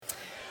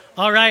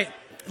All right,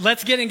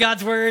 let's get in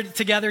God's Word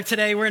together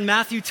today. We're in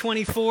Matthew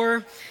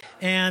 24,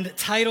 and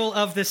title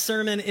of this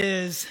sermon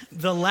is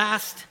The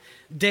Last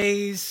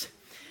Days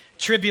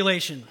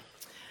Tribulation.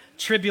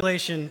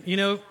 Tribulation. You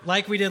know,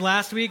 like we did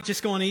last week,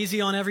 just going easy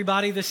on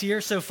everybody this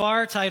year so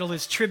far. Title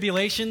is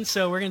Tribulation,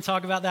 so we're going to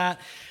talk about that.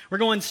 We're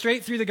going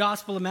straight through the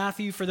Gospel of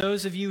Matthew for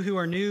those of you who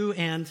are new,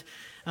 and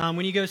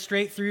when you go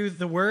straight through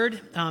the Word,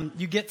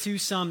 you get to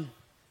some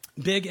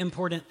big,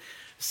 important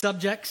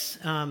subjects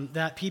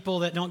that people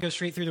that don't go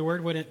straight through the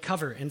Word wouldn't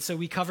cover. And so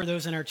we cover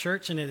those in our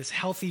church, and it is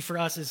healthy for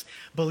us as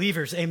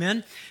believers,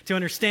 amen, to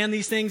understand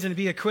these things and to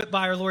be equipped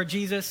by our Lord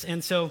Jesus.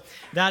 And so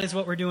that is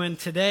what we're doing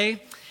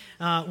today.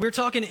 We're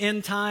talking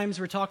end times,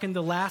 we're talking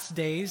the last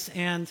days,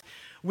 and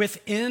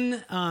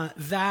within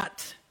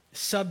that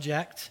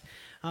subject,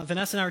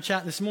 Vanessa and I were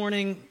chatting this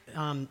morning,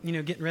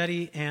 getting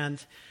ready,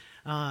 and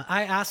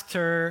I asked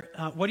her,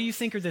 what do you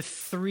think are the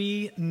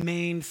three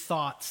main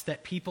thoughts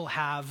that people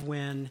have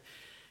when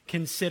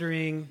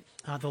considering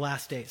the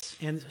last days?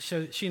 And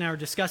so she and I were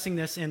discussing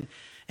this, and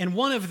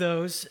one of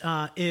those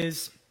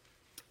is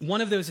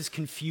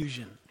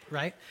confusion,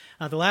 right?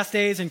 The last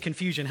days and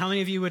confusion. How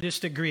many of you would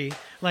just agree?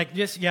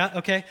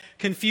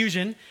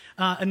 Confusion.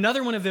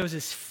 Another one of those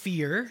is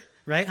fear,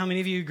 right? How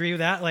many of you agree with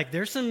that? Like,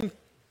 there's some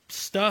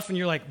stuff, and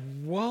you're like,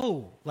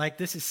 whoa, like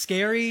this is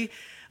scary.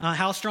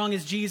 How strong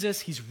is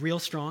Jesus? He's real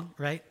strong,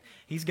 right?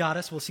 He's got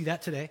us. We'll see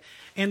that today.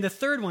 And the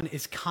third one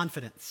is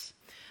confidence.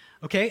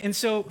 Okay, and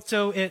so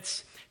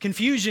it's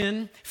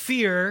confusion,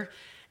 fear,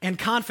 and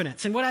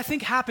confidence. And what I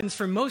think happens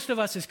for most of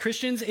us as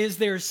Christians is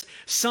there's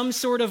some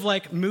sort of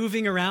like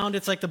moving around.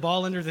 It's like the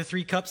ball under the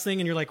three cups thing,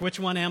 and you're like,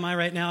 which one am I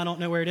right now? I don't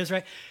know where it is,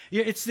 right?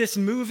 It's this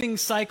moving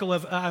cycle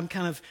of I'm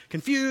kind of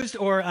confused,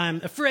 or I'm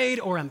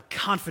afraid, or I'm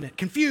confident.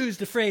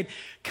 Confused, afraid,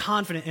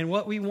 confident. And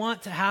what we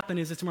want to happen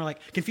is it's more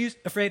like confused,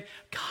 afraid,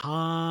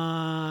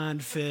 confident,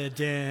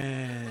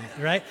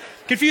 right?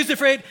 Confused,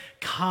 afraid,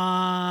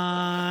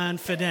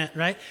 confident,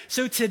 right?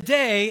 So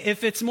today,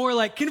 if it's more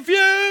like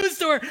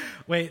confused, or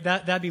wait,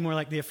 that'd be more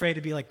like the afraid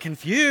to be like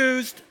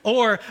confused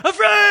or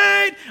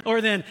afraid, or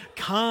then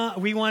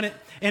we want it,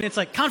 and it's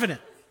like confident.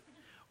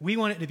 We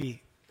want it to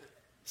be,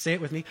 say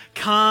it with me,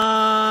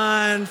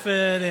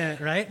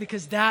 confident, right?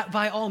 Because that,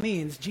 by all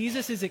means,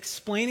 Jesus is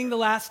explaining the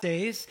last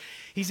days.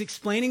 He's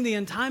explaining the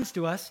end times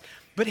to us,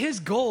 but his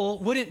goal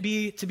wouldn't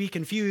be to be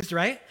confused,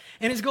 right?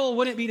 And his goal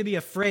wouldn't be to be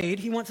afraid.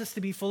 He wants us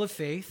to be full of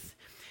faith,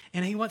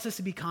 and he wants us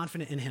to be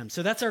confident in him.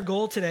 So that's our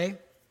goal today.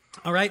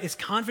 All right, is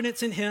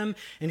confidence in him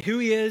and who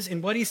he is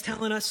and what he's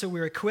telling us, so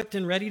we're equipped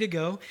and ready to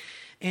go.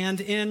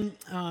 And in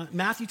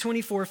Matthew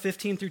 24,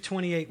 15 through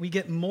 28, we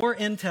get more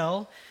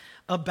intel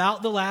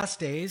about the last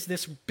days.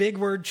 This big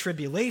word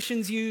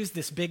tribulation's used,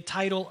 this big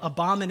title,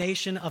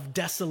 abomination of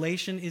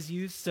desolation, is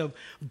used, so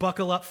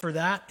buckle up for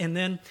that. And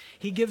then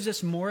he gives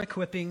us more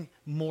equipping,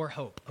 more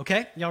hope.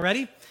 Okay, y'all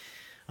ready?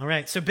 All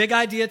right, so big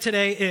idea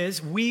today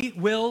is we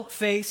will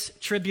face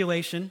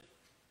tribulation.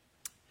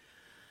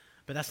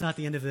 But that's not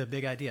the end of the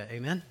big idea,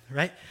 amen?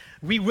 Right?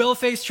 We will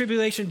face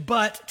tribulation,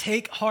 but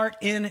take heart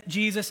in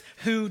Jesus,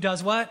 who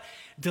does what?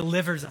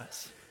 Delivers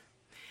us.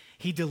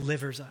 He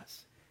delivers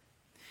us.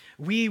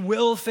 We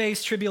will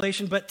face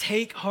tribulation, but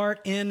take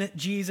heart in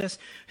Jesus,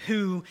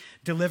 who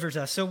delivers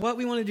us. So what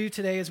we want to do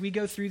today as we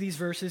go through these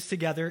verses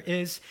together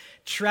is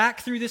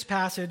track through this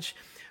passage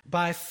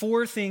by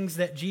four things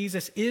that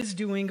Jesus is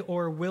doing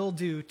or will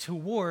do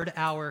toward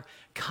our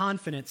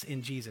confidence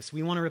in Jesus.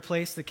 We want to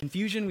replace the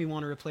confusion. We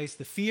want to replace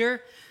the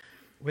fear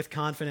with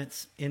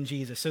confidence in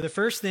Jesus. So the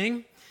first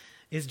thing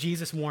is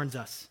Jesus warns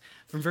us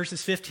from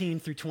verses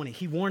 15 through 20.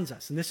 He warns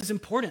us, and this is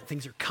important.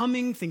 Things are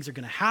coming. Things are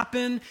going to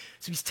happen.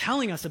 So he's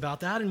telling us about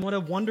that, and what a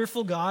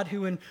wonderful God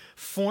who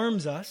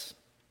informs us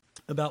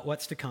about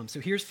what's to come. So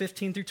here's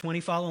 15 through 20.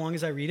 Follow along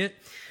as I read it.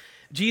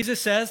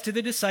 Jesus says to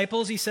the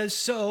disciples, he says,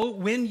 "So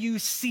when you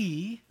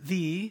see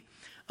the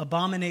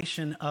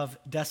abomination of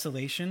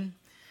desolation,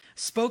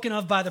 spoken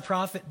of by the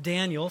prophet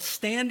Daniel,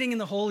 standing in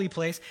the holy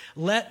place,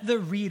 let the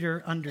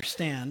reader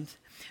understand.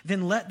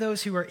 Then let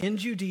those who are in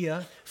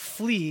Judea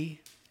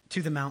flee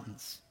to the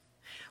mountains.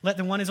 Let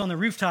the one who is on the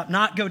rooftop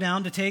not go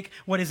down to take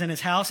what is in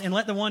his house, and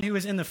let the one who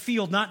is in the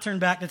field not turn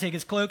back to take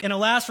his cloak. And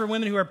alas for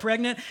women who are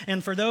pregnant,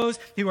 and for those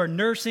who are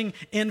nursing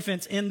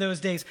infants in those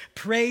days.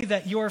 Pray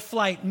that your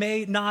flight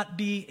may not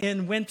be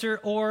in winter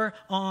or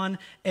on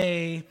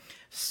a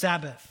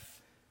Sabbath."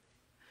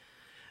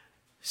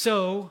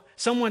 So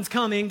someone's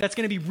coming that's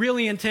going to be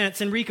really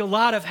intense and wreak a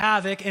lot of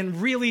havoc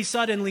and really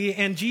suddenly,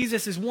 and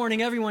Jesus is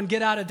warning everyone,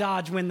 get out of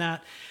Dodge when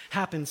that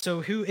happens.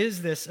 So who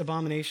is this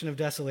abomination of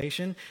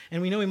desolation?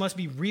 And we know he must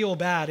be real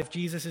bad if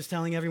Jesus is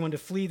telling everyone to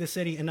flee the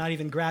city and not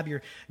even grab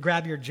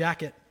your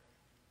jacket.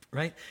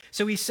 right?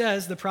 So he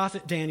says the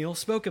prophet Daniel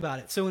spoke about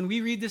it. So when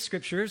we read the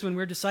scriptures, when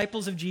we're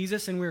disciples of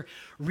Jesus and we're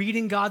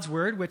reading God's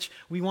word, which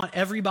we want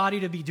everybody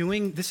to be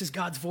doing, this is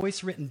God's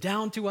voice written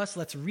down to us.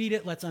 Let's read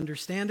it. Let's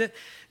understand it.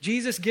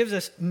 Jesus gives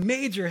us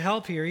major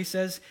help here. He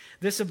says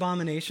this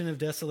abomination of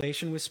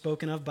desolation was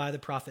spoken of by the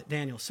prophet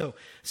Daniel. So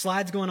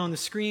slides going on the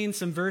screen,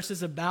 some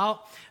verses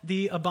about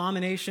the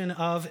abomination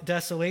of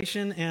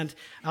desolation, and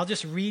I'll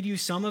just read you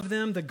some of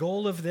them. The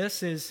goal of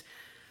this is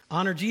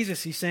honor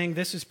Jesus. He's saying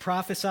this is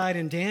prophesied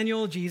in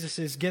Daniel. Jesus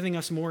is giving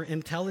us more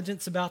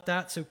intelligence about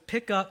that. So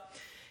pick up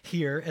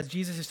here, as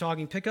Jesus is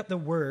talking, pick up the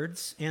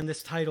words and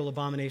this title,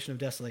 Abomination of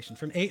Desolation.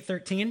 From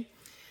 8:13,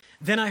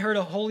 then I heard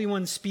a holy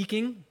one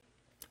speaking,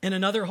 and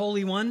another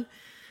holy one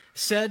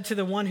said to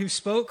the one who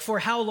spoke, for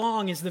how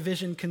long is the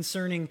vision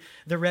concerning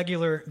the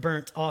regular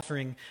burnt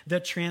offering, the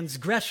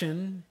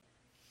transgression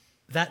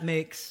that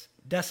makes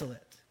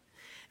desolate,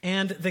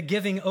 and the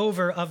giving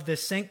over of the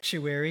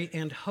sanctuary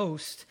and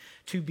host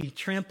to be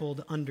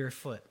trampled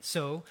underfoot.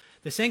 So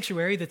the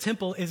sanctuary, the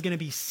temple, is going to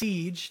be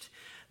sieged.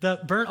 The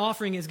burnt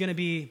offering is going to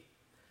be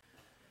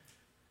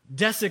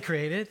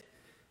desecrated.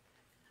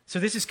 So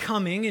this is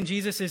coming, and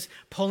Jesus is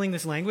pulling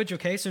this language.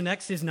 Okay, so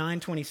next is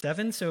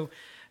 9:27. So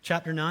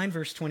chapter 9,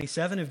 verse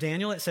 27 of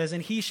Daniel, it says,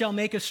 and he shall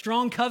make a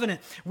strong covenant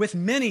with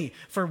many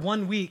for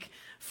 1 week.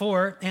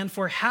 For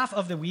half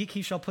of the week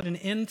he shall put an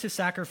end to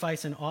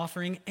sacrifice and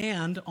offering,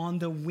 and on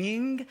the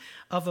wing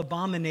of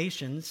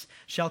abominations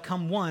shall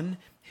come one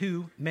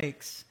who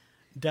makes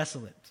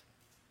desolate,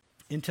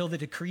 until the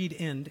decreed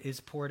end is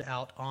poured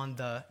out on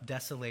the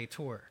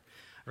desolator.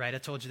 Right? I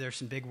told you there's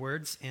some big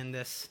words in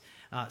this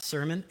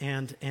sermon,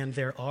 and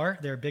there are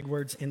big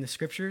words in the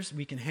scriptures.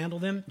 We can handle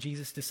them.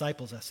 Jesus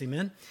disciples us.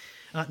 Amen.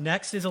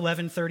 Next is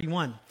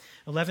 11:31.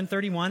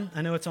 11:31,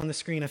 I know it's on the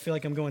screen. I feel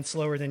like I'm going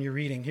slower than you're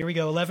reading. Here we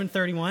go,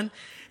 11:31.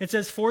 It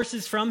says,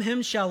 forces from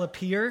him shall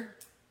appear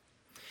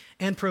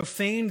and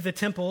profane the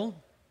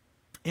temple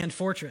and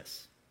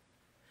fortress,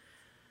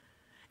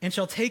 and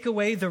shall take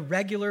away the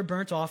regular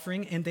burnt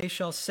offering, and they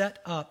shall set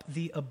up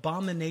the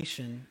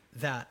abomination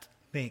that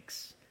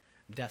makes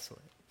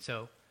desolate.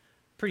 So,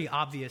 pretty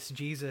obvious,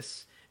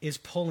 Jesus is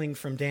pulling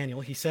from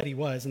Daniel. He said he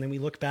was, and then we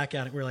look back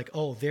at it, we're like,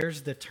 oh,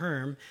 there's the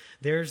term,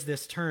 there's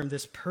this term,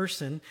 this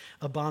person,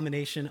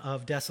 abomination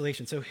of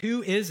desolation. So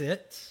who is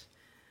it?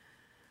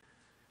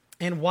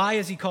 And why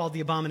is he called the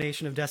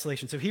abomination of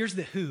desolation? So here's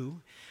the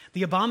who.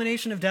 The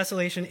abomination of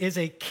desolation is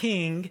a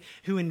king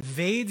who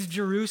invades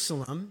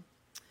Jerusalem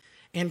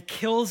and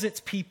kills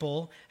its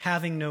people,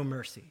 having no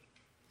mercy.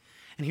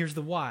 And here's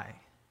the why.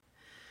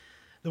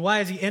 The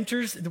why is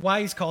why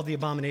he's called the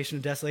abomination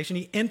of desolation.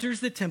 He enters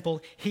the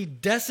temple, he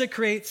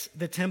desecrates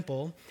the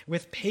temple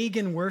with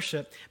pagan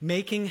worship,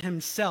 making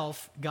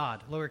himself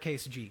God,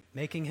 lowercase g,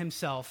 making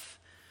himself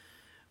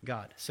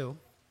God. So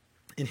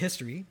in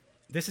history,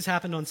 this has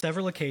happened on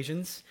several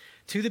occasions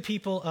to the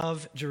people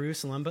of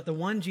Jerusalem, but the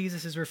one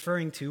Jesus is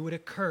referring to would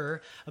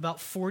occur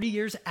about 40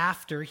 years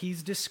after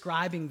he's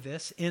describing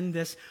this in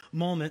this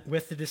moment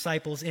with the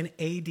disciples in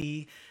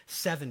AD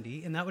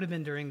 70, and that would have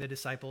been during the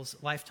disciples'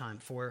 lifetime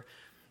for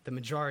the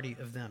majority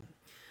of them.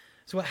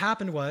 So what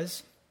happened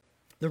was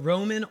the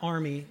Roman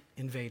army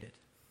invaded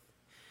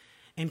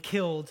and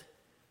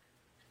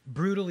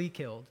brutally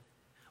killed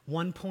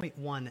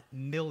 1.1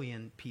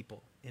 million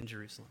people in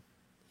Jerusalem.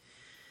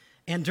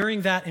 And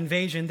during that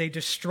invasion, they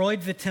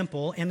destroyed the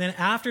temple. And then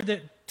after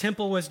the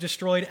temple was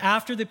destroyed,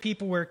 after the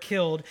people were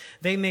killed,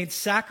 they made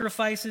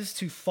sacrifices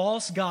to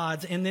false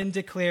gods and then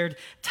declared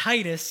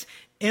Titus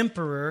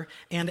emperor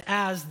and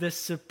as the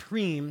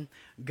supreme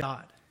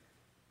God.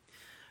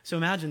 So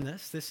imagine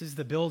this. This is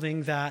the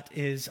building that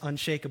is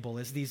unshakable.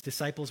 As these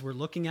disciples were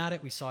looking at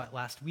it, we saw it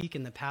last week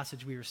in the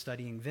passage we were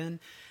studying then.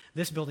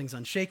 This building's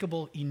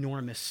unshakable,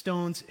 enormous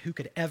stones. Who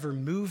could ever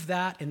move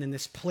that? And then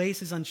this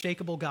place is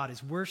unshakable. God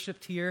is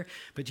worshipped here.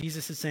 But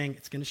Jesus is saying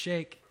it's going to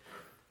shake,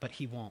 but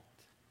he won't.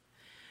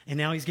 And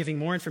now he's giving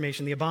more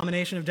information. The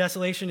abomination of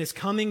desolation is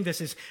coming.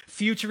 This is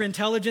future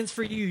intelligence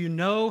for you, you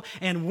know.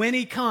 And when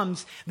he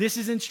comes, this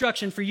is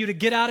instruction for you to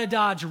get out of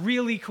Dodge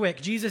really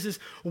quick. Jesus is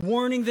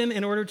warning them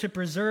in order to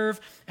preserve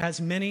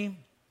as many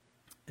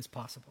as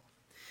possible.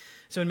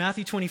 So in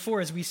Matthew 24,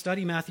 as we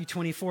study Matthew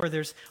 24,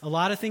 there's a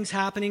lot of things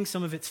happening.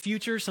 Some of it's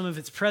future, some of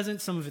it's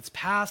present, some of it's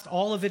past.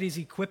 All of it is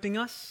equipping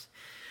us.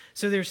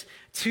 So there's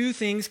two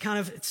things, kind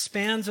of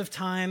spans of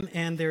time,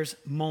 and there's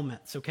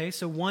moments, okay?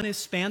 So one is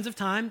spans of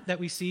time that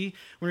we see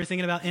when we're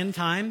thinking about end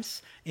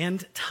times,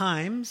 and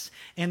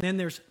then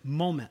there's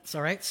moments,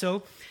 all right?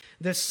 So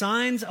the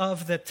signs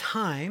of the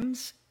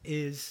times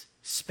is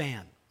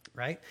span,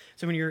 right?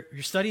 So when you're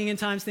studying end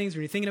times things,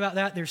 when you're thinking about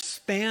that, there's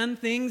span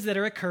things that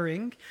are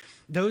occurring.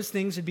 Those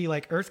things would be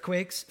like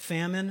earthquakes,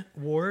 famine,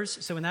 wars.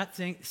 So in that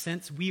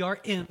sense, we are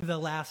in the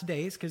last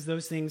days because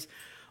those things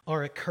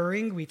are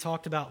occurring. We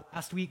talked about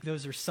last week,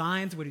 those are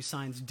signs. What do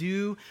signs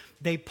do?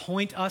 They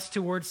point us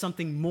towards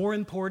something more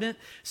important,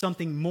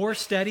 something more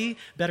steady,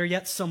 better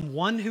yet,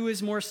 someone who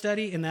is more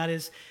steady, and that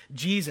is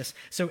Jesus.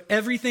 So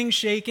everything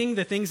shaking,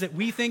 the things that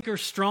we think are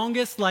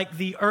strongest, like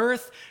the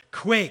earth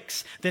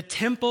quakes, the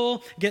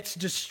temple gets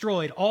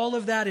destroyed. All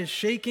of that is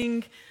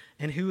shaking,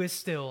 and who is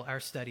still our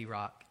steady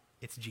rock?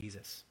 It's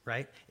Jesus,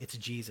 right? It's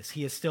Jesus.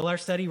 He is still our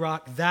steady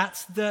rock.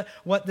 That's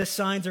what the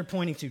signs are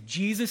pointing to.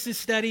 Jesus is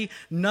steady.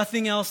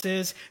 Nothing else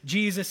is.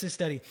 Jesus is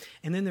steady.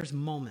 And then there's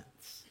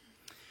moments.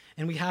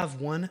 And we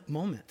have one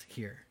moment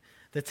here.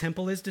 The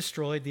temple is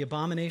destroyed. The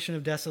abomination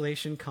of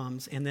desolation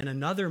comes. And then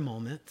another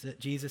moment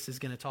that Jesus is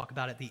going to talk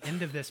about at the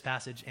end of this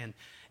passage and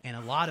a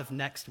lot of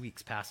next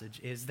week's passage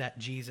is that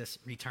Jesus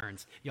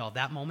returns. Y'all,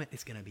 that moment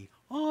is going to be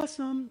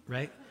awesome,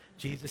 right?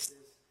 Jesus'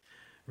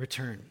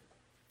 return.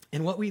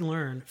 And what we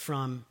learn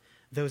from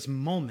those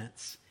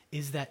moments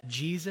is that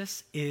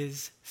Jesus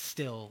is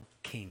still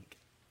king.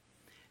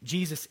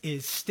 Jesus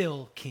is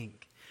still king.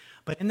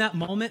 But in that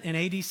moment in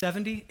AD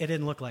 70, it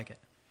didn't look like it.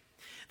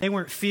 They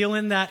weren't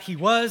feeling that he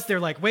was. They're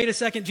like, wait a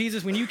second,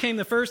 Jesus, when you came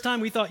the first time,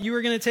 we thought you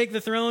were going to take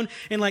the throne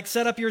and like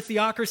set up your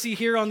theocracy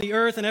here on the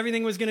earth and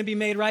everything was going to be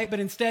made right.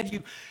 But instead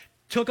you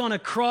took on a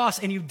cross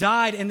and you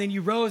died and then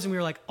you rose and we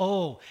were like,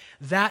 oh,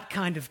 that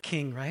kind of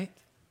king, right?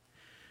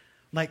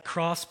 Like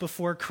cross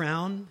before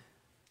crown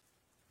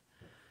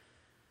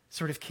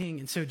sort of king.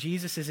 And so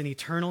Jesus is an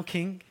eternal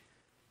king.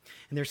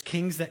 And there's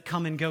kings that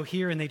come and go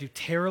here and they do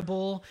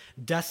terrible,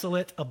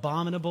 desolate,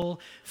 abominable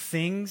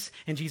things.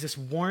 And Jesus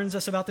warns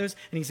us about those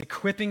and he's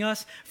equipping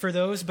us for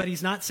those. But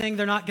he's not saying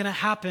they're not going to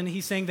happen.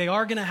 He's saying they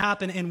are going to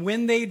happen. And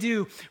when they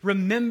do,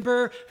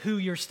 remember who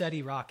your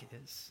steady rock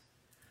is.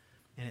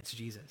 And it's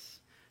Jesus.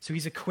 So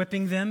he's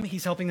equipping them.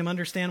 He's helping them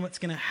understand what's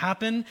going to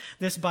happen.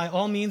 This, by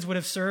all means, would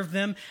have served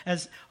them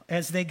as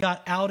they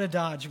got out of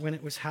Dodge when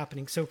it was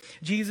happening. So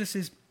Jesus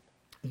is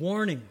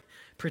warning,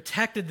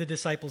 protected the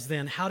disciples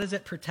then. How does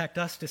it protect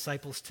us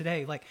disciples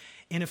today? Like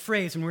in a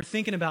phrase, when we're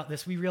thinking about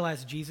this, we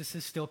realize Jesus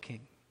is still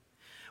king.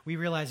 We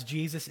realize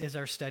Jesus is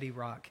our steady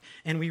rock.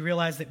 And we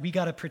realize that we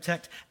got to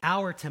protect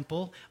our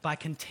temple by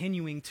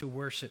continuing to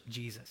worship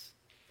Jesus.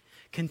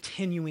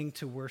 Continuing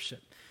to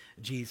worship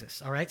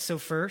Jesus. All right, so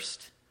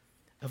first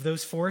of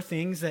those four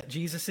things that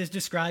Jesus is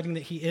describing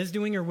that he is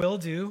doing or will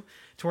do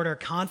toward our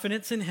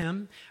confidence in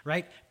him,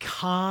 right?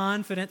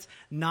 Confidence,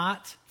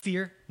 not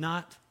fear,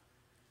 not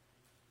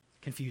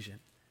confusion.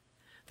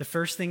 The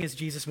first thing is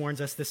Jesus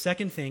warns us. The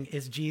second thing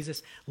is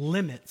Jesus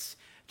limits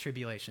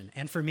tribulation.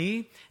 And for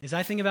me, as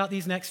I think about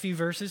these next few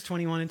verses,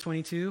 21 and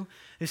 22,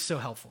 is so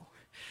helpful.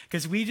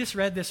 Because we just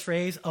read this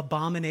phrase,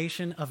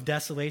 abomination of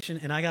desolation.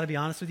 And I got to be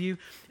honest with you,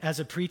 as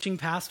a preaching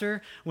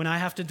pastor, when I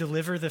have to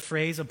deliver the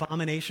phrase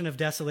abomination of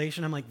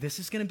desolation, I'm like, this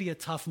is going to be a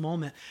tough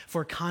moment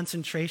for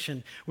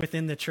concentration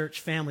within the church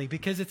family.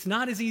 Because it's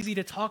not as easy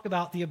to talk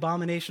about the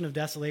abomination of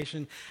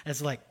desolation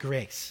as like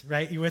grace,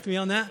 right? You with me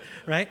on that,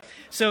 right?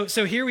 So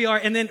here we are.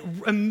 And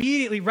then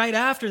immediately right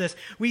after this,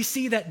 we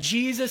see that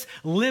Jesus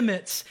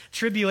limits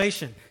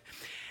tribulation.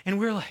 And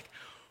we're like,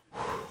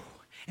 whew.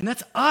 And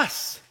that's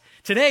us.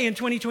 Today in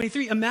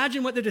 2023,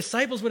 imagine what the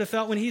disciples would have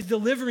felt when he's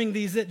delivering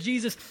these, that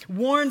Jesus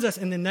warns us.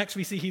 And then next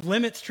we see he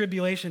limits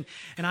tribulation.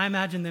 And I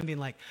imagine them being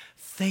like,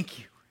 thank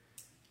you.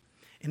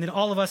 And then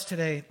all of us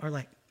today are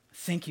like,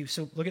 thank you.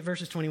 So look at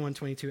verses 21,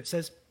 22. It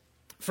says,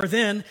 for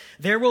then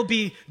there will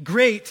be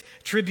great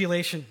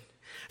tribulation,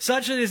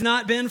 such as it has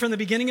not been from the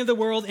beginning of the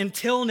world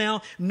until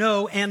now,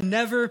 no, and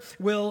never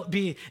will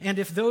be. And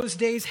if those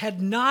days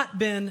had not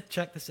been,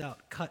 check this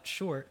out, cut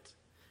short,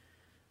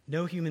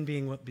 no human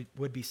being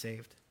would be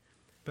saved.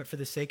 But for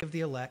the sake of the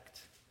elect,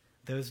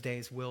 those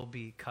days will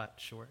be cut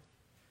short.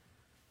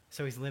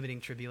 So he's limiting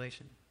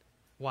tribulation.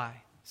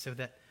 Why? So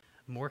that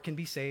more can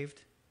be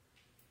saved,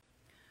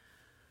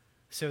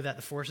 so that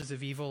the forces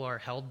of evil are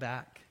held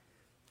back.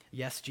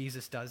 Yes,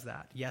 Jesus does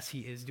that. Yes, he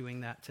is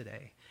doing that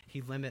today.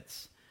 He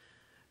limits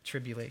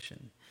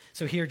tribulation.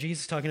 So here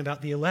Jesus is talking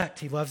about the elect.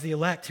 He loves the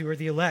elect. Who are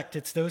the elect?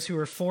 It's those who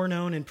are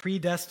foreknown and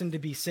predestined to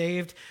be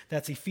saved.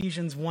 That's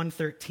Ephesians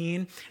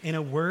 1:13. In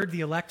a word,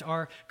 the elect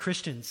are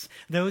Christians.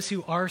 Those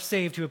who are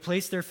saved, who have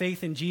placed their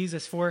faith in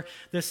Jesus for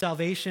the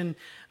salvation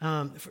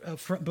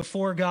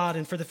before God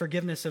and for the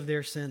forgiveness of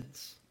their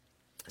sins.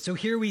 So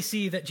here we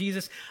see that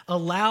Jesus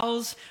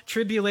allows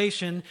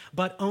tribulation,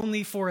 but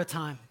only for a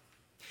time.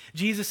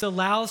 Jesus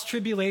allows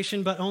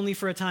tribulation, but only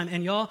for a time.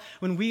 And y'all,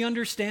 when we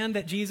understand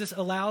that Jesus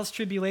allows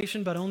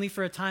tribulation, but only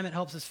for a time, it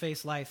helps us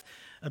face life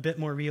a bit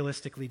more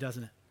realistically,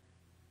 doesn't it?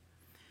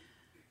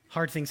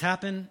 Hard things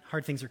happen,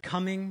 hard things are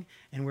coming,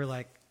 and we're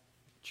like,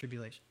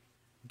 tribulation,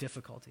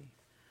 difficulty,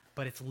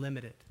 but it's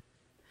limited.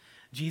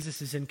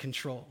 Jesus is in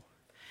control,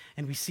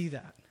 and we see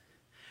that,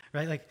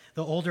 right? Like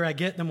the older I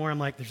get, the more I'm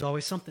like, there's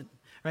always something.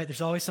 Right?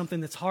 There's always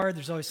something that's hard.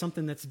 There's always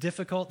something that's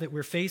difficult that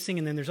we're facing.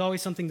 And then there's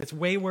always something that's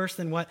way worse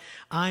than what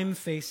I'm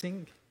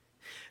facing.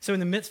 So in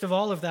the midst of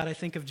all of that, I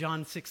think of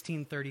John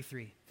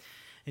 16:33.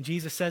 And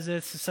Jesus says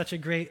this is such a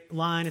great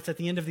line. It's at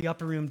the end of the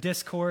upper room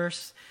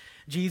discourse.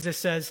 Jesus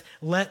says,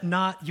 let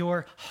not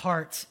your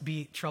hearts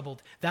be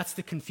troubled. That's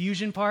the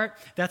confusion part.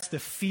 That's the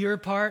fear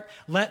part.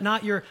 Let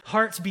not your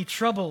hearts be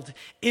troubled.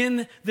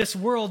 In this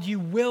world, you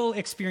will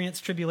experience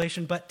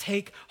tribulation, but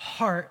take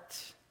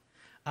heart.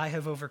 I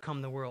have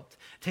overcome the world.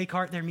 Take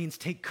heart there means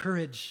take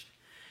courage.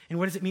 And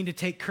what does it mean to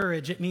take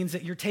courage? It means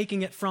that you're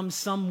taking it from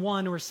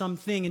someone or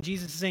something. And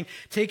Jesus is saying,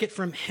 take it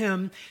from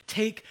him.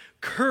 Take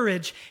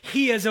courage.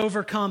 He has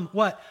overcome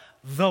what?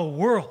 The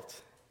world.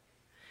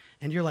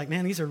 And you're like,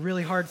 man, these are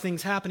really hard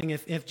things happening.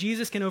 If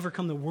Jesus can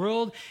overcome the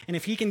world, and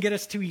if he can get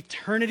us to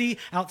eternity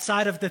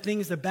outside of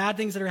the bad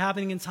things that are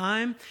happening in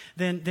time,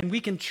 then we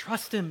can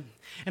trust him.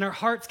 And our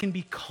hearts can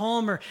be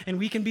calmer, and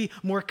we can be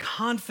more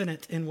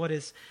confident in what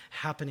is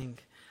happening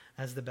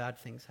as the bad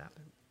things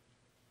happen.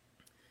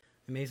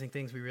 Amazing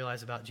things we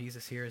realize about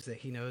Jesus here is that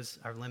he knows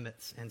our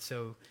limits, and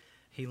so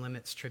he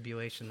limits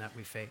tribulation that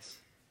we face.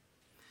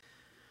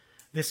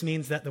 This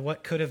means that the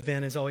what could have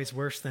been is always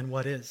worse than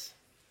what is.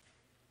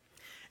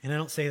 And I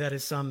don't say that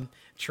as some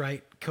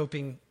trite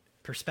coping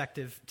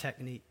perspective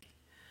technique.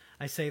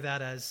 I say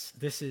that as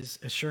this is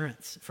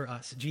assurance for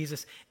us.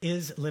 Jesus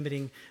is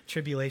limiting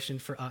tribulation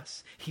for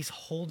us. He's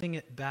holding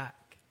it back.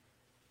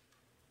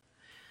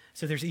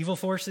 So there's evil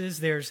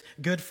forces, there's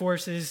good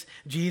forces.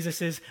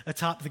 Jesus is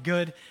atop the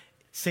good.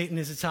 Satan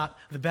is atop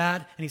the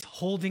bad, and he's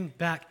holding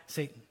back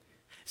Satan.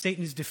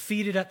 Satan is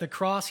defeated at the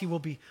cross. He will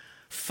be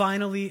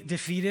finally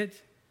defeated.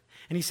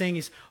 And he's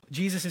saying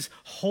Jesus is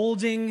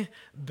holding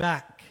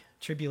back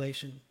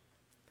tribulation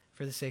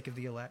for the sake of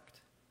the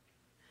elect.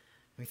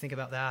 We think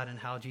about that and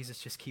how Jesus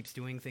just keeps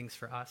doing things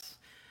for us,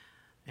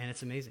 and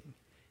it's amazing.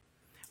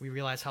 We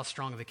realize how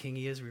strong of a king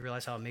he is. We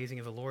realize how amazing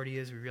of a Lord he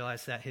is. We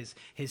realize that his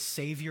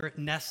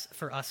saviorness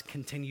for us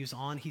continues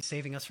on. He's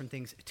saving us from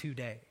things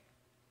today.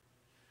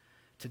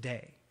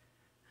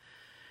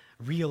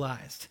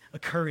 Realized,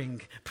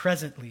 occurring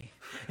presently.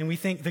 And we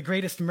think the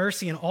greatest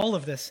mercy in all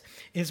of this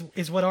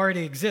is what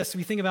already exists.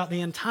 We think about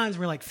the end times,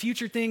 we're like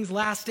future things,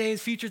 last days,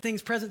 future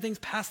things, present things,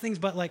 past things,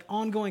 but like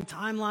ongoing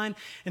timeline.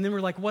 And then we're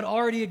like, what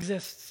already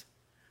exists?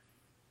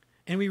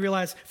 And we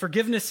realize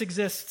forgiveness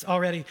exists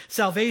already.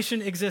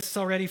 Salvation exists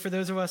already for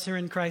those of us who are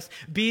in Christ.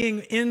 Being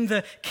in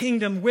the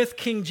kingdom with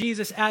King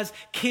Jesus as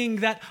king,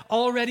 that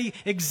already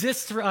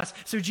exists for us.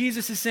 So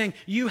Jesus is saying,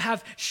 you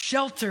have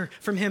shelter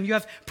from him. You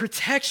have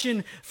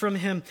protection from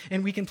him.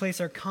 And we can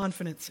place our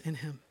confidence in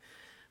him.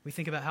 We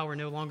think about how we're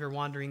no longer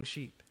wandering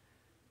sheep.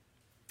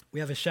 We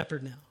have a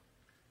shepherd now.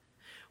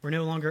 We're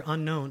no longer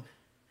unknown.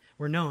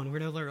 We're known. We're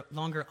no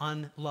longer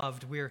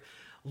unloved. We're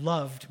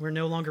loved. We're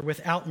no longer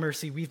without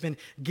mercy. We've been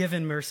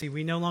given mercy.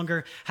 We no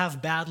longer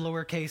have bad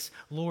lowercase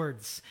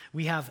lords.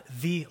 We have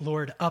the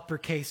Lord,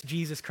 uppercase,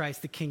 Jesus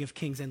Christ, the King of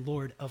Kings and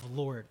Lord of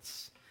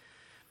Lords.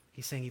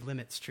 He's saying he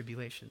limits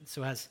tribulation.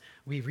 So as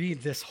we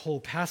read this whole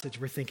passage,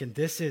 we're thinking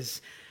this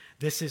is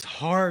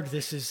hard.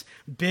 This is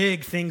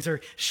big. Things are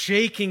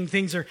shaking.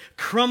 Things are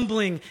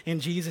crumbling. And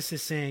Jesus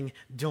is saying,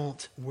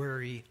 don't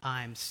worry.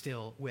 I'm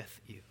still with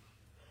you.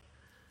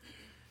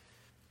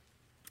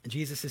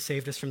 Jesus has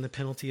saved us from the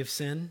penalty of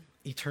sin,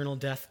 eternal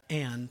death,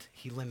 and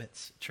he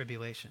limits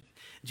tribulation.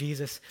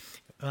 Jesus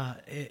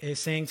is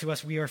saying to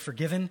us, we are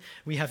forgiven,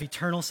 we have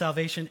eternal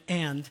salvation,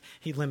 and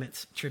he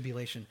limits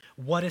tribulation.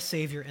 What a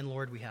Savior and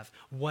Lord we have.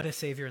 What a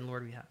Savior and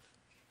Lord we have.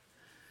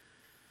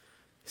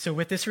 So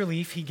with this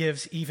relief, he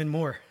gives even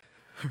more,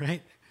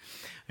 right?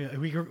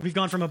 We've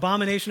gone from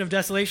abomination of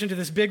desolation to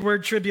this big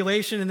word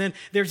tribulation, and then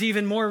there's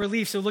even more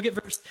relief. So look at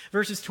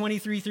verses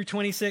 23 through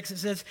 26. It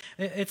says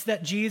it's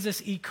that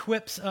Jesus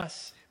equips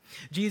us.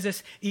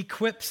 Jesus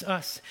equips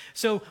us.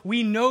 So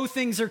we know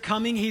things are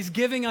coming. He's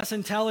giving us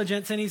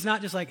intelligence, and he's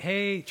not just like,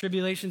 hey,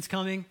 tribulation's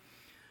coming.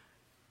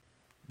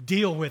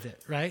 Deal with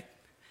it, right?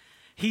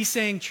 He's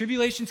saying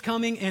tribulation's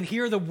coming, and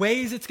here are the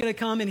ways it's going to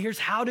come, and here's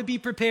how to be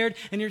prepared,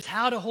 and here's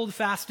how to hold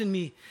fast in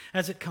me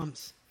as it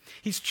comes.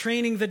 He's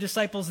training the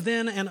disciples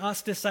then and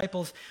us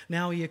disciples.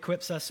 Now he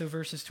equips us. So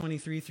verses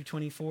 23 through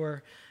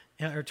 24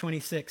 or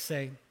 26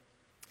 say,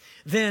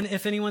 then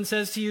if anyone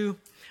says to you,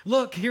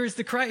 look, here's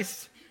the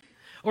Christ,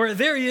 or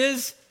there he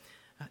is,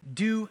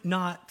 do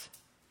not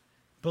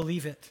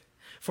believe it.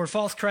 For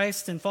false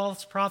Christs and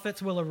false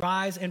prophets will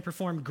arise and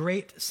perform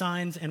great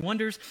signs and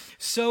wonders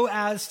so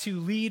as to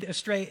lead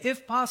astray,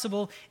 if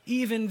possible,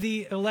 even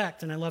the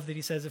elect. And I love that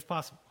he says, if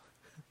possible.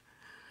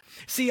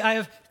 See, I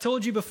have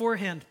told you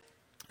beforehand.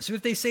 So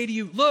if they say to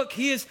you, look,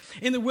 he is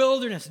in the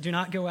wilderness, do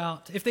not go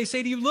out. If they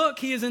say to you, look,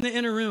 he is in the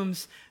inner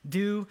rooms,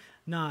 do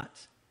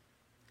not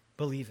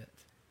believe it.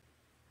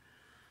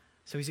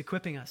 So he's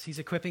equipping us. He's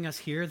equipping us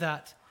here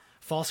that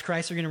false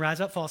Christs are going to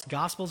rise up, false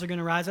gospels are going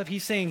to rise up.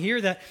 He's saying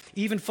here that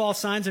even false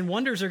signs and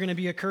wonders are going to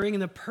be occurring,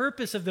 and the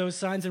purpose of those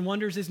signs and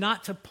wonders is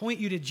not to point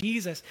you to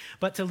Jesus,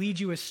 but to lead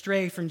you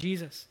astray from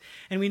Jesus.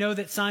 And we know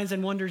that signs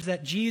and wonders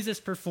that Jesus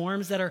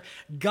performs, that are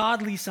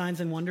godly signs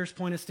and wonders,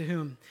 point us to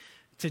whom?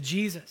 To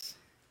Jesus.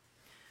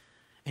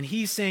 And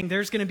he's saying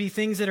there's going to be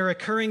things that are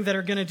occurring that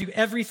are going to do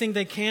everything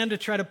they can to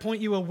try to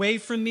point you away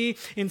from me.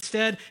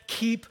 Instead,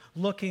 keep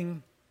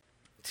looking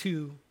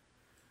to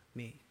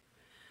me.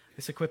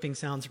 This equipping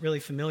sounds really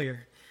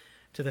familiar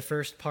to the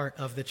first part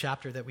of the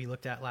chapter that we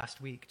looked at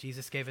last week.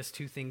 Jesus gave us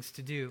two things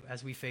to do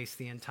as we face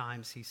the end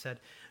times. He said,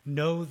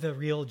 know the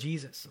real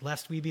Jesus,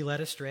 lest we be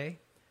led astray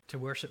to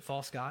worship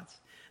false gods.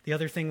 The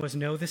other thing was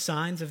know the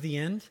signs of the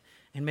end,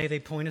 and may they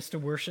point us to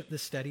worship the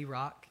steady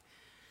rock.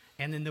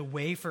 And then the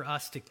way for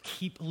us to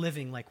keep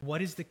living, like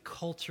what is the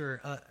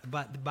culture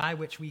by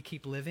which we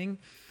keep living,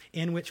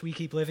 in which we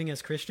keep living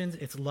as Christians?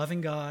 It's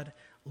loving God,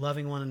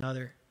 loving one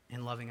another,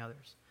 and loving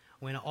others.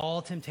 When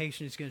all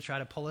temptation is going to try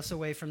to pull us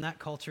away from that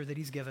culture that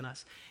he's given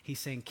us, he's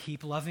saying,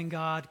 keep loving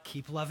God,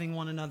 keep loving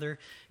one another,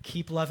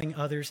 keep loving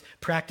others.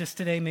 Practice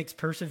today makes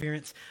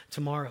perseverance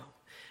tomorrow.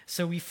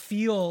 So we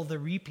feel the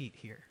repeat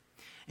here.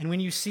 And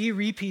when you see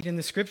repeat in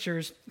the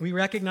scriptures, we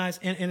recognize,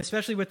 and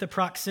especially with the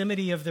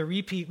proximity of the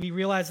repeat, we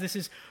realize this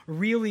is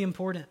really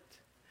important.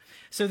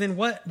 So then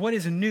what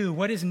is new?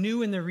 What is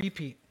new in the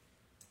repeat?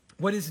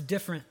 What is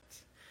different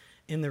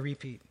in the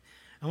repeat?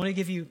 I want to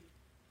give you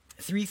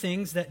three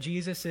things that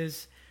Jesus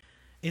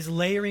is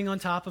layering on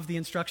top of the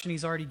instruction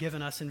he's already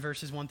given us in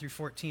verses 1 through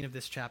 14 of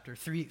this chapter.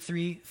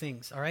 Three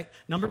things, all right?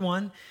 Number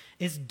one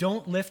is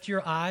don't lift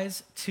your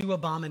eyes to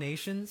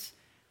abominations.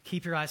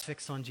 Keep your eyes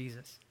fixed on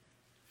Jesus.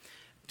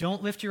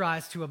 Don't lift your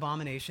eyes to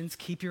abominations.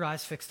 Keep your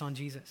eyes fixed on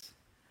Jesus.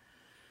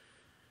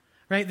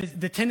 Right?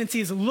 The tendency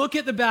is look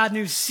at the bad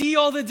news, see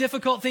all the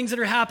difficult things that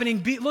are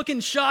happening, look in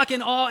shock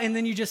and awe, and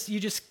then you just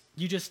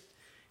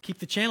keep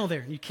the channel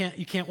there. You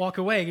can't walk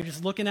away. You're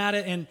just looking at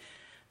it,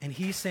 and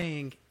he's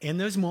saying, in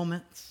those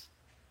moments,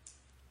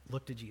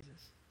 look to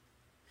Jesus.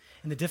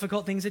 And the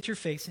difficult things that you're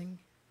facing,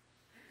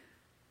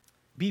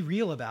 be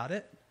real about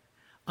it,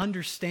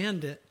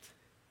 understand it,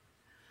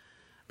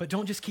 but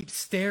don't just keep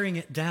staring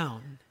it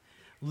down.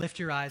 Lift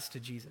your eyes to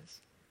Jesus.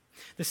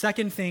 The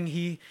second thing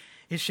he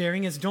is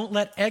sharing is don't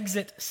let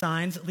exit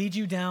signs lead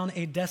you down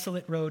a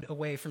desolate road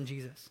away from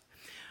Jesus.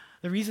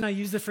 The reason I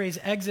use the phrase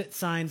exit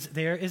signs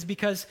there is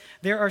because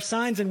there are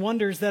signs and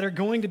wonders that are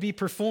going to be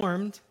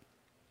performed.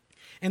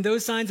 And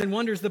those signs and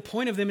wonders, the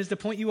point of them is to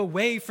point you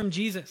away from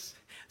Jesus.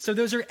 So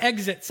those are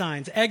exit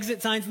signs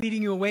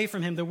leading you away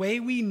from him. The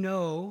way we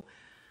know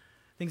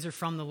things are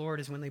from the Lord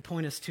is when they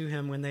point us to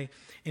him, when they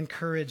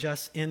encourage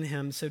us in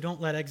him. So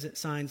don't let exit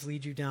signs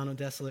lead you down a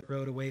desolate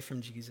road away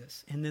from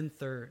Jesus. And then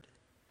third,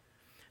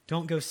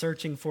 don't go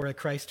searching for a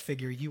Christ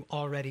figure. You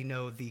already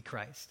know the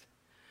Christ.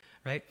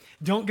 Right?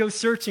 Don't go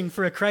searching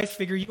for a Christ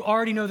figure. You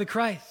already know the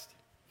Christ.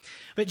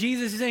 But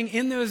Jesus is saying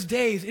in those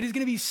days, it is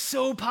going to be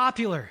so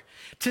popular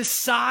to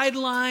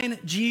sideline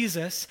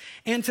Jesus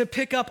and to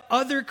pick up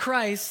other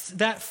Christs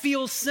that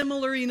feel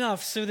similar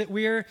enough so that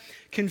we're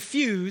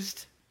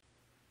confused,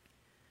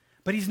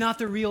 but he's not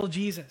the real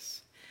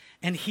Jesus.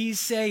 And he's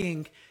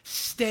saying,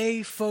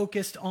 stay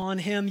focused on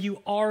him.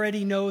 You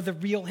already know the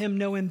real him.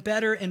 Know him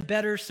better and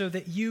better so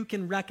that you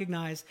can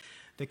recognize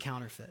the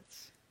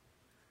counterfeits.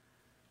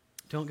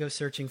 Don't go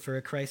searching for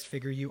a Christ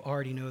figure. You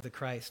already know the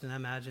Christ. And I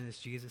imagine as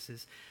Jesus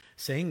is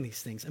saying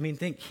these things, I mean,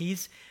 think,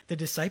 the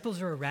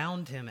disciples are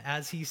around him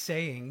as he's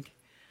saying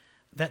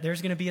that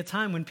there's going to be a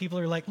time when people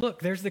are like,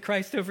 look, there's the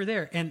Christ over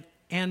there.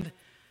 And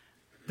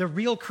the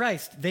real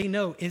Christ, they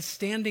know, is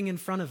standing in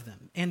front of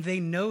them. And they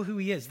know who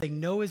he is. They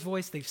know his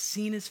voice. They've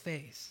seen his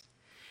face.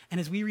 And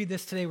as we read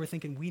this today, we're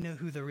thinking, we know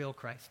who the real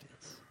Christ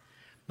is.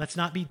 Let's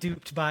not be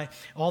duped by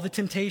all the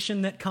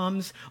temptation that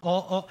comes,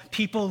 all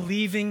people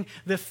leaving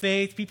the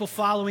faith, people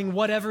following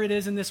whatever it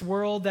is in this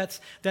world that's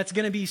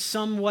going to be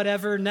some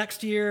whatever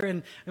next year.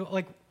 And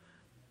like,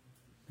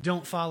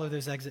 don't follow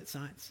those exit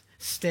signs.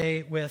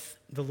 Stay with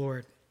the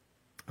Lord.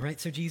 All right,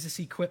 so Jesus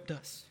equipped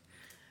us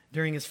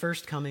during his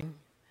first coming.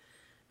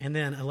 And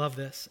then, I love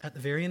this, at the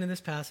very end of this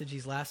passage,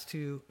 these last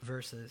two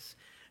verses,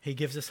 he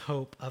gives us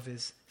hope of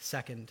his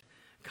second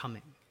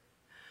coming.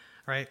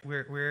 All right,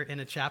 we're in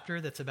a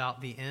chapter that's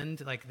about the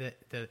end, like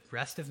the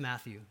rest of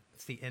Matthew.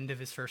 It's the end of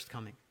his first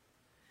coming.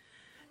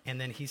 And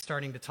then he's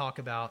starting to talk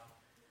about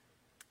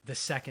the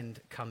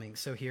second coming.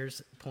 So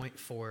here's point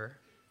 4.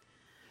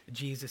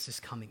 Jesus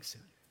is coming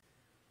soon.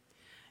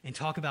 And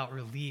talk about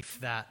relief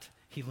that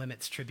he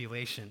limits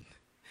tribulation.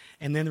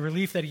 And then the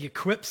relief that he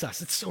equips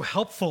us. It's so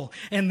helpful.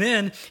 And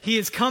then he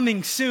is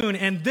coming soon.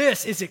 And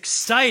this is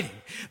exciting.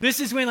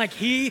 This is when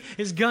he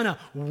is going to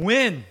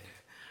win.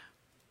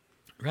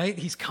 Right?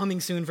 He's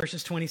coming soon.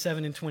 Verses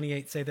 27 and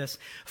 28 say this.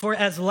 For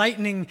as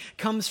lightning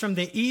comes from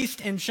the east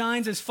and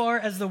shines as far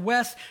as the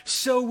west,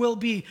 so will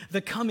be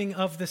the coming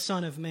of the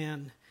Son of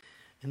Man.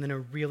 And then a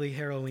really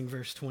harrowing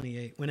verse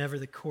 28. Wherever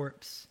the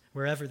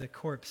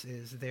corpse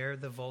is, there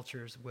the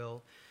vultures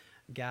will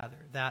gather.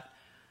 That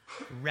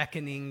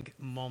reckoning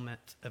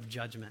moment of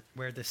judgment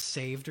where the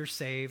saved are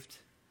saved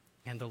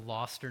and the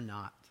lost are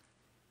not.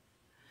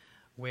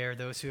 Where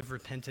those who have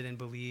repented and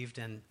believed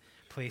and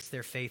place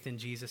their faith in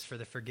Jesus for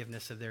the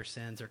forgiveness of their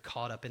sins are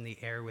caught up in the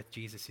air with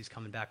Jesus who's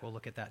coming back. We'll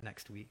look at that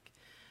next week.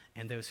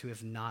 And those who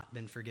have not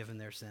been forgiven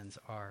their sins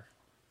are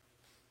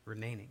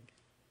remaining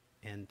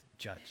and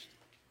judged.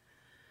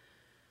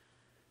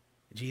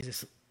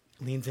 Jesus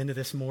leans into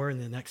this more in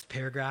the next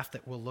paragraph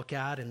that we'll look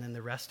at, and then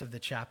the rest of the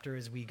chapter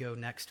as we go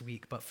next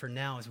week. But for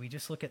now, as we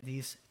just look at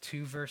these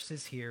two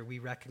verses here, we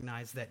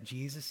recognize that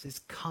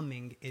Jesus'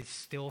 coming is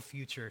still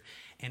future.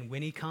 And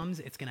when he comes,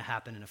 it's going to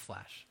happen in a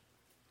flash.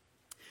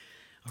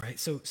 All right,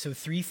 so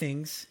three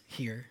things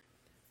here.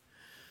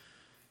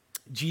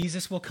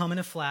 Jesus will come in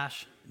a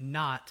flash,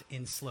 not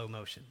in slow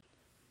motion.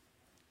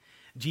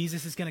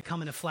 Jesus is going to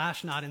come in a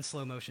flash, not in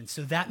slow motion.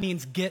 So that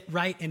means get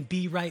right and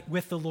be right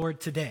with the Lord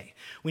today.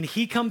 When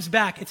he comes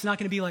back, it's not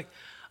going to be like,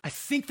 I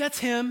think that's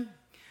him,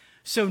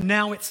 so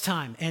now it's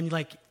time. And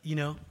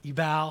you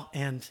bow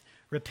and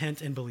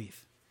repent and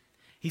believe.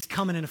 He's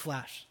coming in a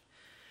flash.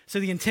 So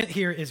the intent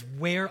here is,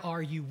 where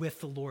are you with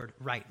the Lord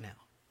right now?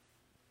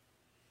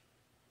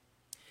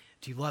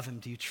 Do you love him?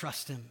 Do you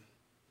trust him?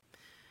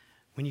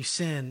 When you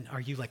sin, are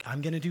you like,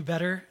 I'm going to do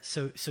better,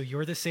 so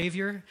you're the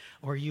Savior?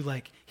 Or are you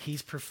like,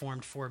 he's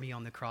performed for me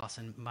on the cross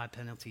and my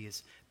penalty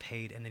is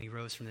paid, and then he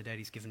rose from the dead,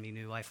 he's given me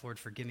new life. Lord,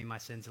 forgive me my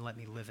sins and let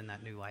me live in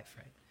that new life,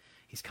 right?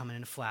 He's coming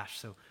in a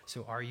flash,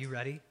 so are you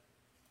ready?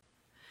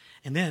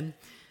 And then,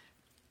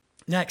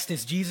 next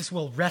is Jesus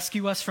will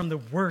rescue us from the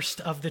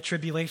worst of the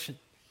tribulation.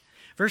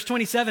 Verse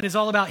 27 is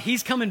all about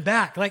he's coming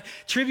back. Like,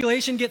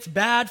 tribulation gets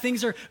bad,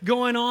 things are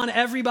going on,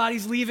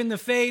 everybody's leaving the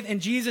faith,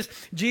 and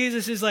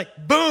Jesus is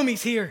like, boom,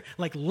 he's here,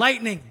 like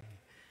lightning.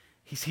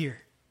 He's here.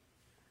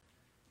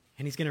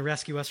 And he's going to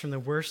rescue us from the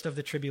worst of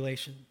the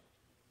tribulation.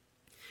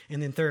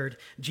 And then third,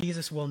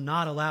 Jesus will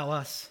not allow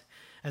us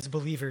as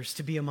believers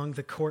to be among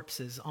the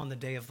corpses on the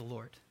day of the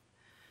Lord.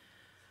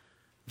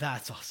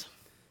 That's awesome.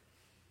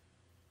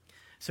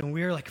 So when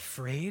we're like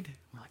afraid,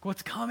 we're like,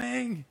 what's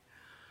coming?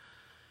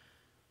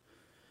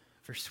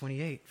 Verse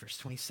 28, verse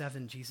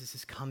 27, Jesus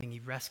is coming. He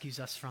rescues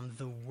us from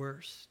the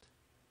worst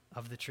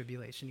of the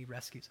tribulation. He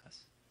rescues us.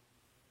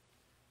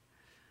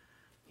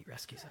 He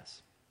rescues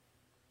us.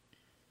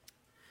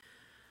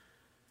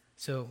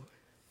 So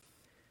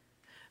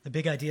the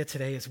big idea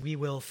today is we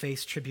will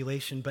face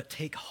tribulation, but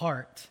take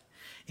heart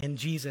in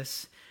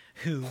Jesus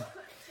who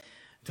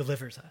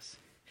delivers us.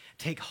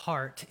 Take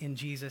heart in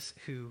Jesus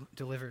who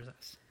delivers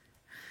us.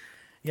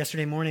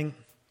 Yesterday morning,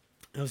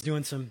 I was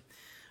doing some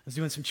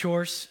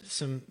chores,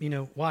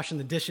 washing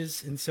the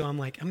dishes, and so I'm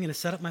like, I'm gonna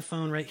set up my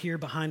phone right here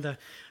behind the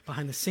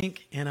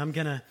sink, and I'm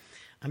gonna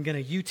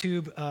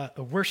YouTube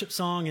a worship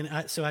song,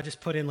 and so I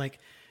just put in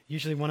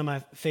usually one of my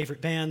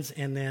favorite bands,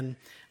 and then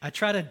I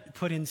try to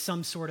put in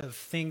some sort of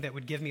thing that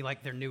would give me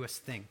their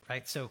newest thing,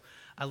 right? So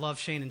I love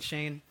Shane and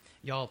Shane.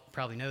 Y'all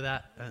probably know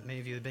that. Many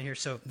of you have been here.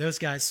 So those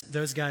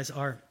guys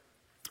are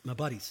my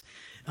buddies,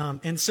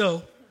 and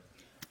so.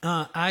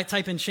 I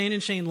type in Shane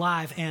and Shane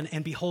live,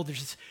 and behold,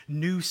 there's this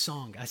new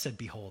song. I said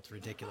behold,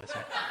 ridiculous,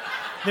 right?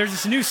 There's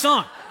this new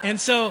song.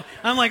 And so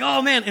I'm like,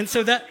 oh man. And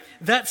so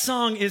that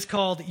song is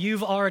called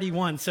You've Already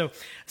Won. So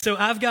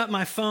I've got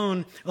my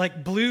phone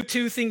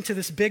Bluetoothing to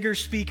this bigger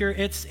speaker.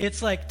 It's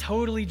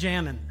totally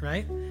jamming,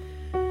 right?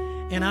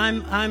 And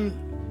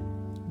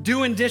I'm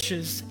doing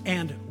dishes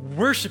and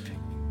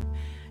worshiping.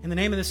 And the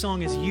name of the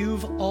song is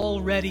You've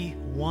Already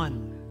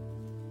Won.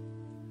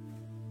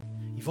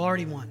 You've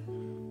already won.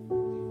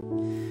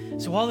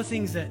 So all the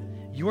things that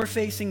you're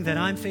facing, that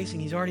I'm facing,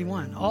 he's already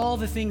won. All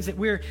the things that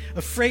we're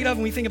afraid of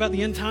when we think about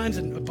the end times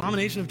and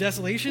abomination of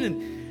desolation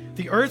and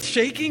the earth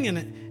shaking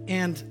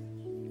and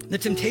the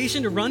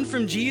temptation to run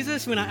from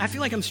Jesus, when I feel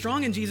like I'm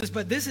strong in Jesus,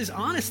 but this is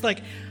honest, I'm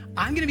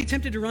going to be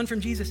tempted to run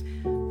from Jesus.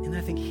 And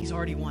I think he's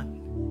already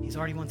won. He's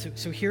already won.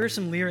 So here are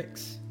some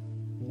lyrics.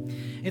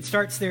 It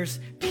starts, there's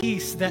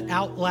peace that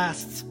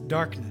outlasts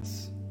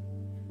darkness.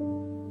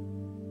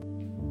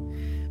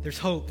 There's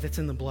hope that's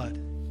in the blood.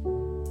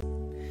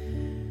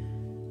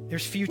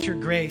 There's future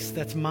grace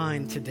that's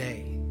mine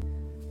today,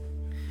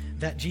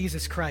 that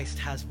Jesus Christ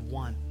has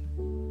won.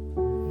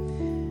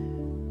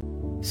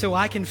 So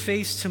I can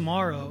face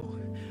tomorrow,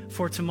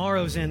 for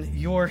tomorrow's in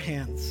your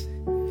hands.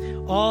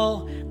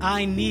 All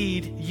I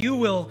need, you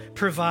will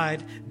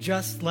provide,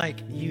 just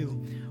like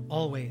you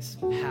always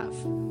have.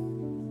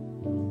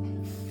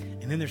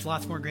 And then there's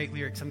lots more great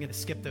lyrics. I'm going to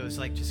skip those.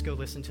 Just go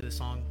listen to the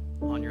song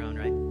on your own,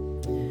 right?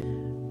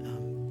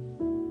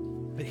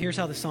 But here's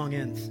how the song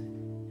ends.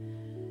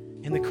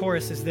 And the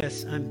chorus is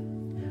this: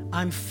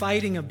 I'm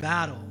fighting a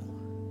battle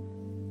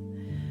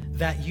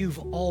that you've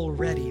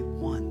already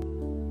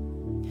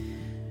won.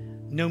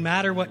 No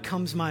matter what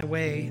comes my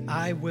way,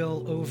 I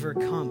will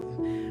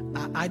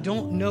overcome. I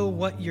don't know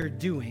what you're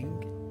doing,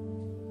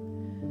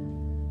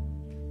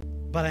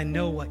 but I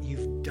know what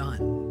you've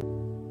done.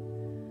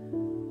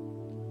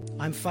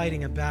 I'm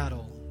fighting a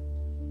battle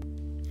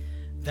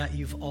that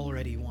you've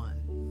already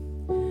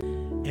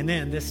won. And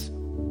then this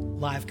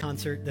live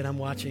concert that I'm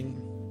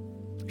watching,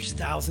 there's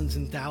thousands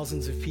and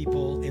thousands of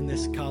people in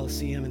this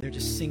Coliseum, and they're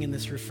just singing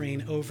this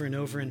refrain over and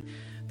over. And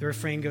the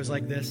refrain goes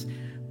like this: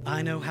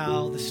 I know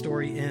how the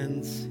story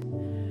ends.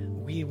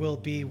 We will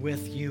be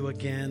with you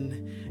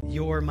again.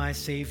 You're my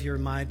Savior,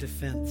 my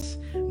defense.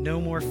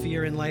 No more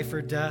fear in life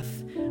or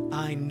death.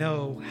 I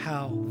know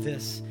how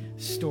this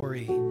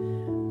story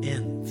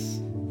ends.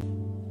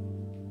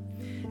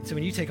 And so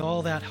when you take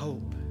all that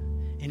hope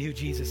in who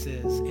Jesus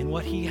is and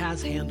what he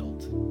has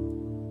handled.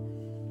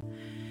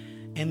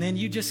 And then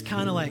you just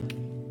kind of like,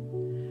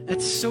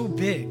 that's so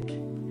big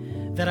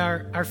that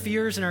our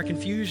fears and our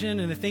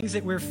confusion and the things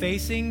that we're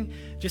facing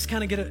just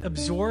kind of get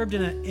absorbed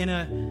in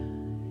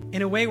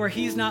a way where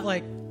he's not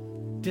like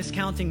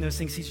discounting those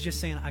things. He's just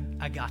saying,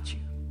 I got you.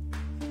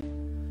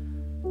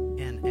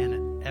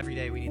 And every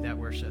day we need that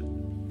worship.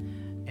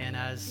 And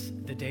as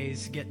the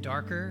days get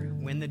darker,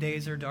 when the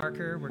days are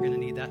darker, we're going to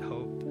need that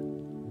hope.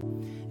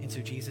 And so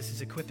Jesus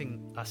is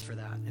equipping us for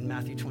that. In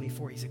Matthew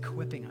 24, he's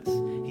equipping us.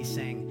 He's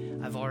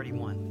saying, I've already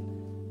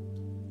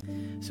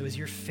won. So is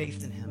your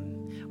faith in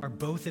him? Are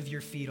both of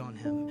your feet on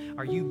him?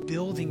 Are you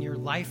building your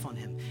life on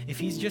him? If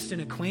he's just an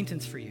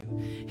acquaintance for you,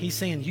 he's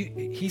saying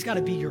he's got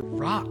to be your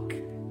rock.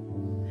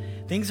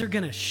 Things are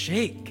going to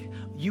shake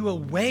you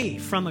away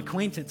from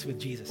acquaintance with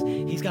Jesus.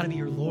 He's got to be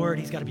your Lord.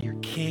 He's got to be your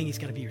King. He's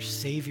got to be your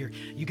Savior.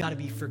 You got to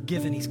be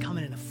forgiven. He's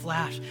coming in a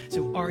flash.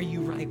 So are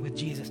you right with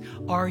Jesus?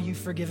 Are you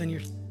forgiven?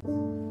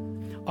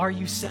 Are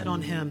you set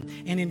on him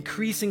and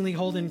increasingly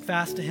holding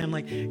fast to him?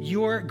 Like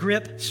your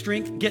grip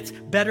strength gets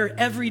better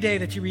every day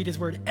that you read his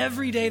word,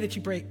 every day that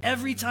you pray,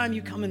 every time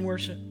you come and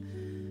worship.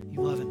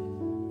 You love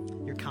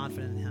him. You're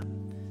confident in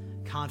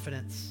him.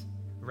 Confidence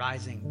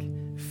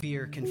rising,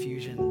 fear,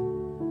 confusion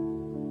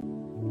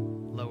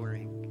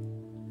lowering.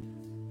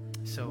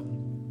 So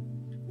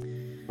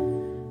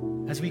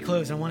as we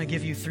close, I want to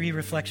give you 3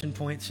 reflection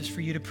points just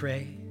for you to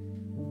pray.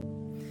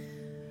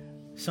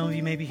 Some of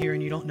you may be here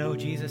and you don't know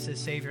Jesus as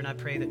Savior, and I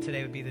pray that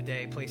today would be the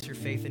day. Place your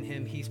faith in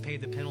him. He's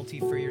paid the penalty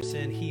for your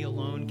sin. He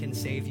alone can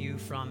save you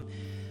from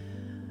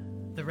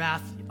the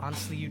wrath,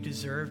 honestly, you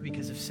deserve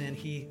because of sin.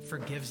 He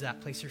forgives that.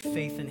 Place your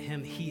faith in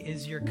him. He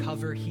is your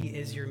cover. He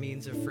is your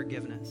means of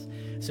forgiveness.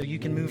 So you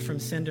can move from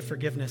sin to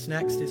forgiveness.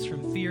 Next is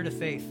from fear to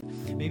faith.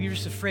 Maybe you're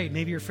just afraid.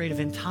 Maybe you're afraid of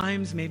end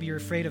times. Maybe you're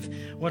afraid of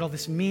what all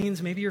this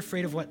means. Maybe you're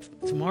afraid of what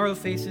tomorrow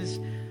faces,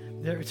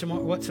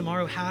 what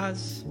tomorrow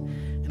has.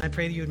 And I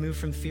pray that you would move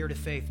from fear to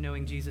faith,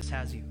 knowing Jesus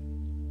has you.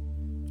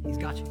 He's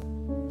got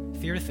you.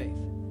 Fear to faith.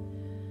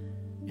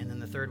 And then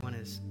the third one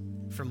is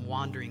from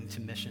wandering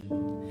to mission.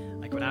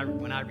 Like when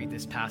I read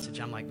this passage,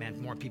 I'm like, man,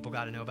 more people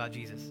got to know about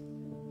Jesus.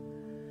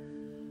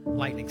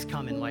 Lightning's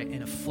coming like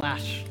in a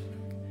flash.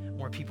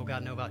 More people got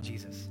to know about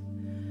Jesus.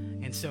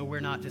 And so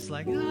we're not just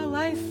like,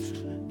 life,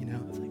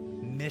 it's like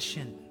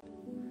mission.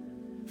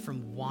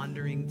 From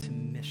wandering to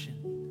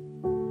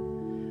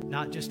mission.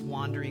 Not just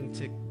wandering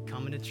to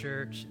coming to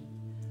church,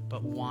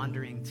 but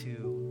wandering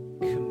to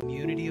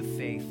community of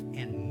faith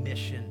and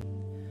mission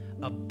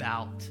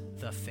about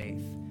the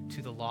faith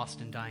to the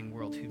lost and dying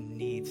world who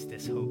needs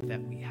this hope that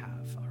we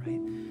have, all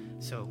right?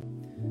 So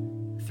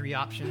 3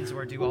 options,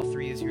 or do all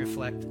 3 as you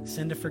reflect.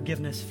 Sin to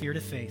forgiveness, fear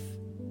to faith,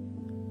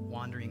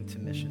 wandering to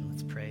mission.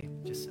 Let's pray.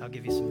 I'll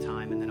give you some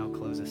time and then I'll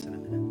close us in a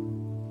minute.